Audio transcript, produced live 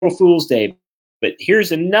Fool's Day. But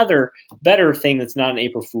here's another better thing that's not an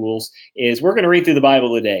April Fool's is we're going to read through the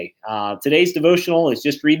Bible today. Today's devotional is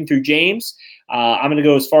just reading through James. I'm going to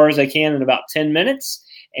go as far as I can in about 10 minutes.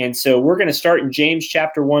 And so we're going to start in James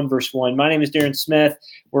chapter 1, verse 1. My name is Darren Smith.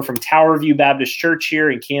 We're from Tower View Baptist Church here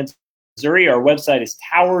in Kansas, Missouri. Our website is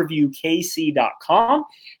towerviewkc.com.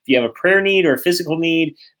 If you have a prayer need or a physical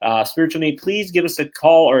need, spiritual need, please give us a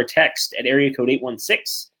call or a text at area code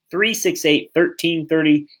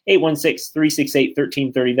 816-368-1330,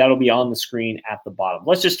 816-368-1330. That'll be on the screen at the bottom.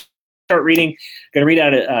 Let's just start reading. I'm going to read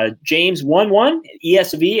out of James 1:1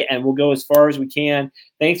 ESV, and we'll go as far as we can.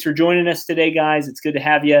 Thanks for joining us today, guys. It's good to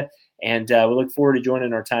have you, and we look forward to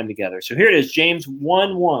joining our time together. So here it is, James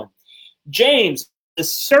 1:1. James, the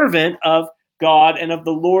servant of God and of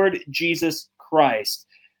the Lord Jesus Christ,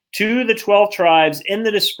 to the 12 tribes in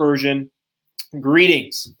the dispersion,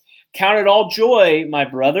 greetings. Count it all joy, my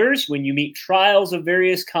brothers, when you meet trials of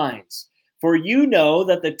various kinds. For you know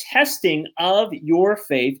that the testing of your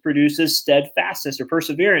faith produces steadfastness or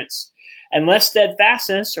perseverance. And let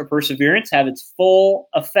steadfastness or perseverance have its full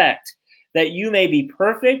effect, that you may be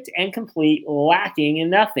perfect and complete, lacking in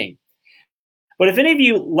nothing. But if any of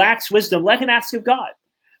you lacks wisdom, let him ask of God,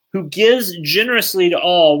 who gives generously to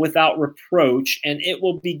all without reproach, and it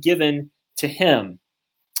will be given to him.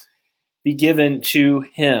 Be given to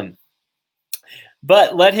him.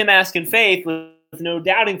 But let him ask in faith with no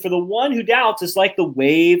doubting, for the one who doubts is like the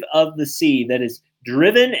wave of the sea that is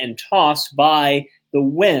driven and tossed by the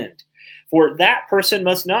wind. For that person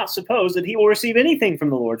must not suppose that he will receive anything from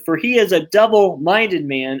the Lord, for he is a double-minded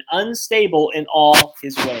man, unstable in all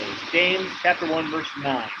his ways. James chapter 1, verse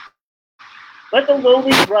 9. Let the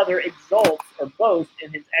lowly brother exult or boast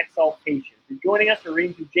in his exaltation. For joining us for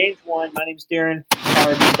reading through James 1, my name is Darren,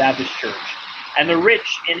 Tower View Baptist Church. And the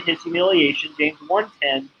rich in his humiliation, James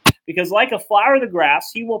 1:10, because like a flower of the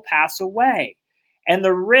grass, he will pass away. And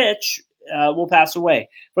the rich will pass away.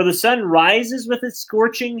 For the sun rises with its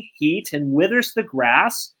scorching heat and withers the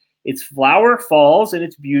grass. Its flower falls and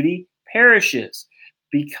its beauty perishes.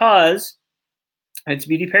 Because its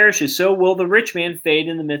beauty perishes, so will the rich man fade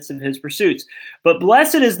in the midst of his pursuits. But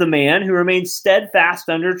blessed is the man who remains steadfast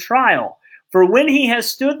under trial. For when he has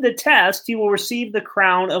stood the test, he will receive the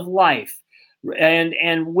crown of life,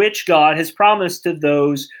 and which God has promised to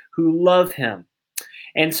those who love him.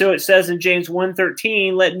 And so it says in James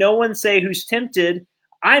 1:13, let no one say who's tempted,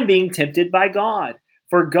 I'm being tempted by God.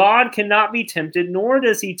 For God cannot be tempted, nor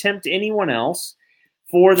does he tempt anyone else.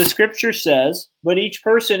 For the scripture says, but each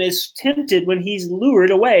person is tempted when he's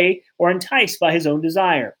lured away or enticed by his own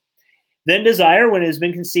desire. Then desire, when it has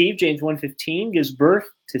been conceived, James 1:15, gives birth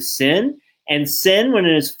to sin. And sin, when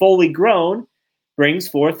it is fully grown, brings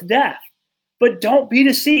forth death. But don't be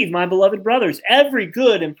deceived, my beloved brothers. Every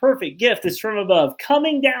good and perfect gift is from above,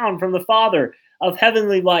 coming down from the Father of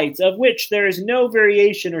heavenly lights, of which there is no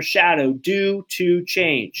variation or shadow due to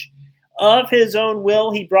change. Of his own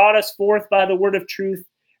will, he brought us forth by the word of truth,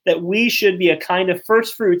 that we should be a kind of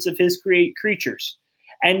first fruits of his creatures.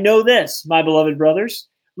 And know this, my beloved brothers,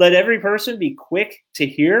 let every person be quick to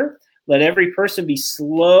hear, let every person be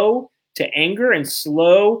slow to anger and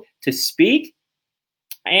slow to speak,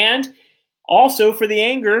 and also, for the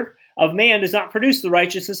anger of man does not produce the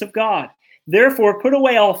righteousness of God. Therefore, put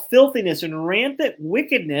away all filthiness and rampant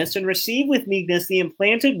wickedness, and receive with meekness the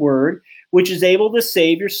implanted word, which is able to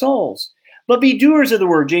save your souls. But be doers of the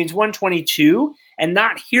word, James 1:22, and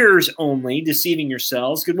not hearers only, deceiving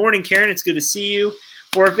yourselves. Good morning, Karen. It's good to see you.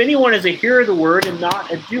 For if anyone is a hearer of the word and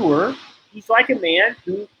not a doer, he's like a man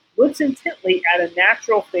who looks intently at a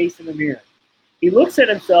natural face in the mirror. He looks at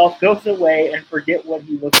himself, goes away, and forget what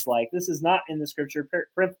he looks like. This is not in the scripture,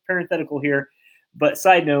 parenthetical here, but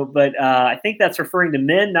side note. But I think that's referring to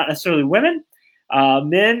men, not necessarily women.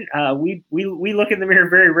 Men, we look in the mirror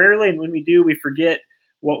very rarely, and when we do, we forget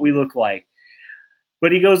what we look like.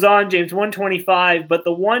 But he goes on, James 1:25, but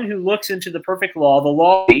the one who looks into the perfect law, the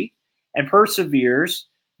law, and perseveres,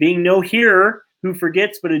 being no hearer who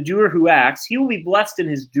forgets, but a doer who acts, he will be blessed in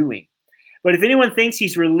his doing. But if anyone thinks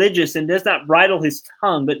he's religious and does not bridle his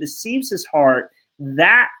tongue, but deceives his heart,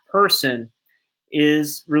 that person's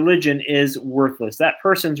religion is worthless. That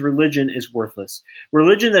person's religion is worthless.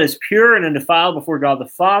 Religion that is pure and undefiled before God the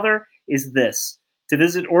Father is this: to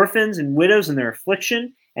visit orphans and widows in their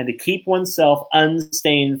affliction, and to keep oneself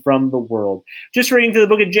unstained from the world. Just reading through the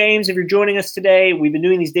book of James, if you're joining us today, we've been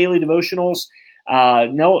doing these daily devotionals.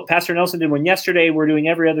 Pastor Nelson did one yesterday. We're doing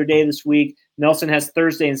every other day this week. Nelson has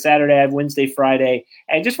Thursday and Saturday. I have Wednesday, Friday.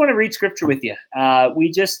 And I just want to read scripture with you. How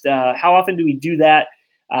often do we do that?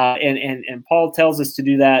 And Paul tells us to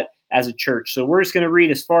do that as a church. So we're just going to read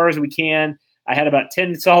as far as we can I had about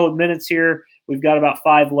 10 solid minutes here. We've got about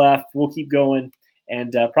 5 left. We'll keep going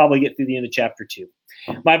and probably get through the end of chapter 2.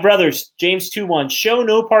 My brothers, James 2:1, show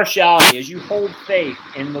no partiality as you hold faith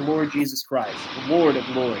in the Lord Jesus Christ, the Lord of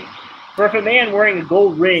glory. For if a man wearing a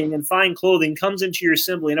gold ring and fine clothing comes into your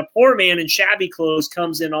assembly, and a poor man in shabby clothes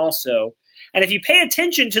comes in also, and if you pay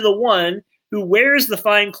attention to the one who wears the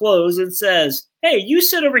fine clothes and says, hey, you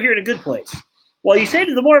sit over here in a good place, while you say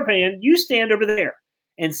to the poor man, you stand over there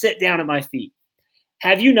and sit down at my feet.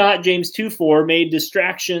 Have you not, James 2:4, made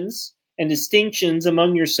distractions and distinctions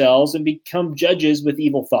among yourselves and become judges with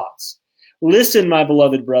evil thoughts? Listen, my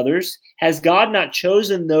beloved brothers, has God not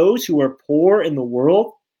chosen those who are poor in the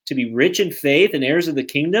world to be rich in faith and heirs of the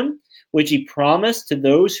kingdom, which he promised to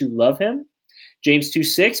those who love him? James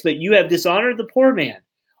 2:6, but you have dishonored the poor man.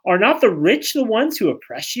 Are not the rich the ones who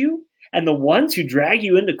oppress you and the ones who drag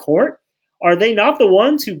you into court? Are they not the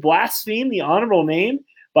ones who blaspheme the honorable name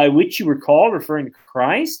by which you were called, referring to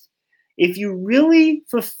Christ? If you really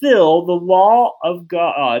fulfill the law of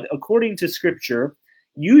God according to Scripture,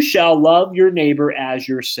 you shall love your neighbor as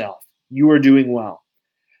yourself. You are doing well.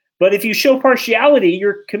 But if you show partiality,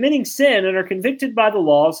 you're committing sin and are convicted by the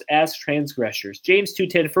laws as transgressors. James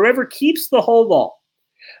 2:10, for whoever keeps the whole law,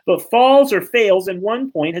 but falls or fails in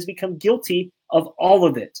one point has become guilty of all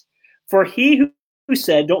of it. For he who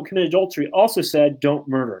said, don't commit adultery, also said, don't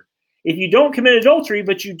murder. If you don't commit adultery,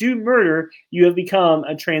 but you do murder, you have become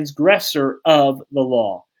a transgressor of the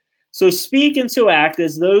law. So speak and so act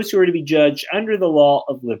as those who are to be judged under the law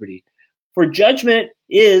of liberty. For judgment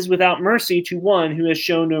is without mercy to one who has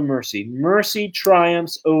shown no mercy. Mercy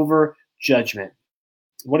triumphs over judgment.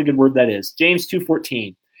 What a good word that is. James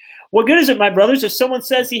 2:14. What good is it, my brothers, if someone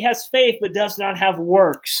says he has faith but does not have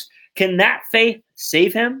works? Can that faith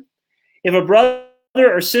save him? If a brother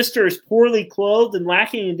or sister is poorly clothed and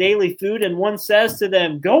lacking in daily food, and one says to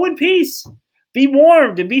them, go in peace, be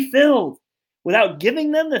warmed and be filled, without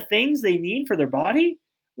giving them the things they need for their body,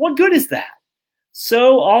 what good is that?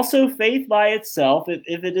 So also faith by itself,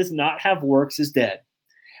 if it does not have works, is dead.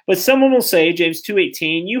 But someone will say, James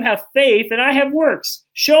 2:18, you have faith and I have works.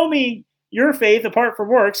 Show me your faith apart from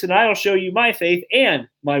works, and I will show you my faith and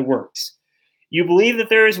my works. You believe that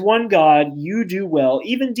there is one God, you do well.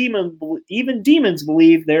 Even demons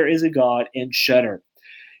believe there is a God and shudder.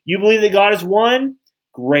 You believe that God is one?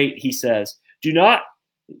 Great, he says. Do not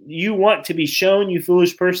you want to be shown, you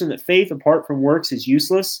foolish person, that faith apart from works is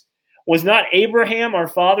useless? Was not Abraham, our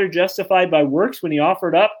father, justified by works when he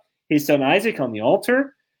offered up his son Isaac on the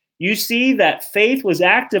altar? You see that faith was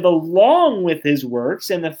active along with his works,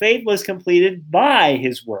 and the faith was completed by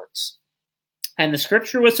his works. And the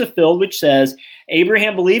scripture was fulfilled, which says,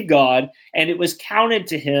 Abraham believed God, and it was counted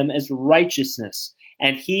to him as righteousness,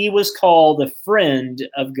 and he was called a friend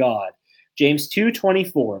of God. James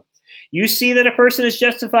 2:24. You see that a person is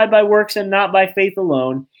justified by works and not by faith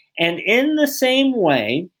alone, and in the same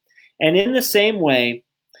way,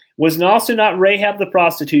 was also not Rahab the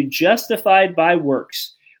prostitute justified by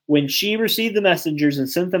works when she received the messengers and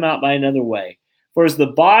sent them out by another way? For as the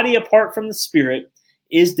body apart from the spirit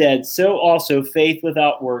is dead, so also faith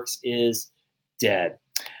without works is dead.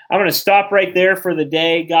 I'm going to stop right there for the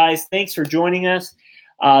day, guys. Thanks for joining us.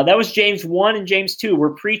 That was James 1 and James 2. We're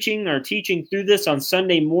preaching or teaching through this on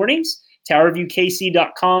Sunday mornings,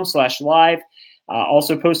 towerviewkc.com/live.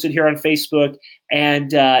 Also posted here on Facebook.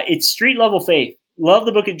 And it's street level faith. Love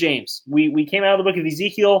the book of James. We came out of the book of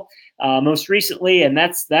Ezekiel most recently, and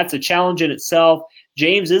that's a challenge in itself.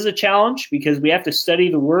 James is a challenge because we have to study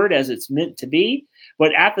the word as it's meant to be.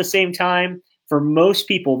 But at the same time, for most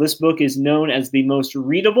people, this book is known as the most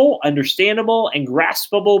readable, understandable, and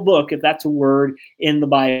graspable book, if that's a word, in the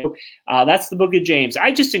Bible. That's the book of James.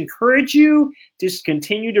 I just encourage you to just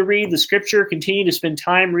continue to read the scripture, continue to spend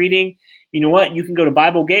time reading. You know what? You can go to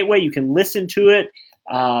Bible Gateway. You can listen to it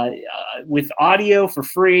with audio for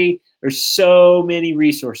free. There's so many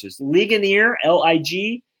resources. Ligonier,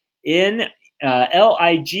 Ligonier,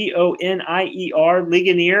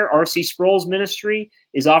 Ligonier, R.C. Sproul's ministry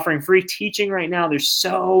is offering free teaching right now. There's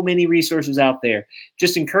so many resources out there.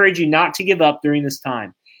 Just encourage you not to give up during this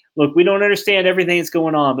time. Look, we don't understand everything that's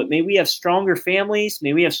going on, but may we have stronger families,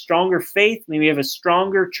 may we have stronger faith, may we have a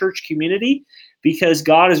stronger church community, because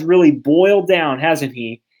God has really boiled down, hasn't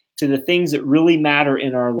he, to the things that really matter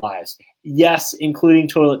in our lives. Yes, including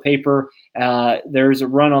toilet paper. There's a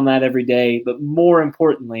run on that every day, but more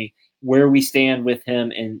importantly, where we stand with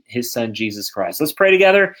him and his son, Jesus Christ. Let's pray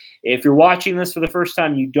together. If you're watching this for the first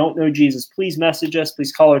time, you don't know Jesus, please message us.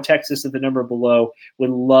 Please call or text us at the number below. We'd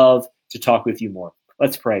love to talk with you more.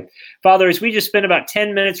 Let's pray. Father, as we just spent about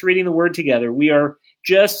 10 minutes reading the word together, we are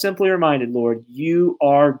just simply reminded, Lord, you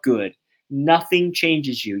are good. Nothing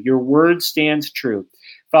changes you. Your word stands true.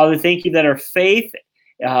 Father, thank you that our faith,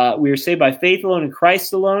 we are saved by faith alone in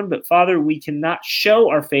Christ alone. But Father, we cannot show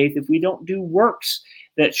our faith if we don't do works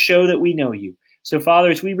that show that we know you. So Father,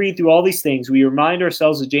 as we read through all these things, we remind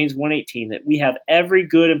ourselves of James 1:18 that we have every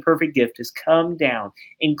good and perfect gift has come down,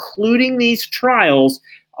 including these trials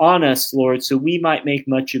on us, Lord, so we might make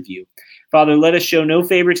much of you. Father, let us show no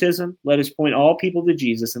favoritism. Let us point all people to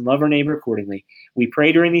Jesus and love our neighbor accordingly. We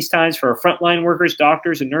pray during these times for our frontline workers,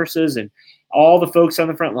 doctors and nurses, and all the folks on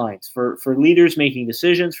the front lines, for leaders making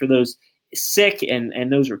decisions, for those sick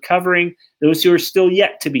and those recovering, those who are still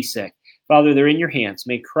yet to be sick. Father, they're in your hands.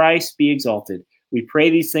 May Christ be exalted. We pray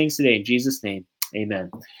these things today in Jesus' name. Amen.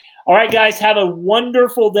 All right, guys, have a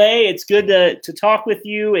wonderful day. It's good to talk with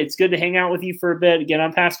you. It's good to hang out with you for a bit. Again,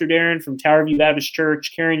 I'm Pastor Darren from Tower View Baptist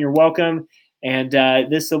Church. Karen, you're welcome. And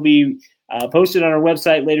this will be posted on our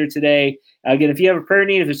website later today. Again, if you have a prayer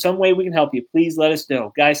need, if there's some way we can help you, please let us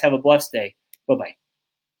know. Guys, have a blessed day. Bye-bye.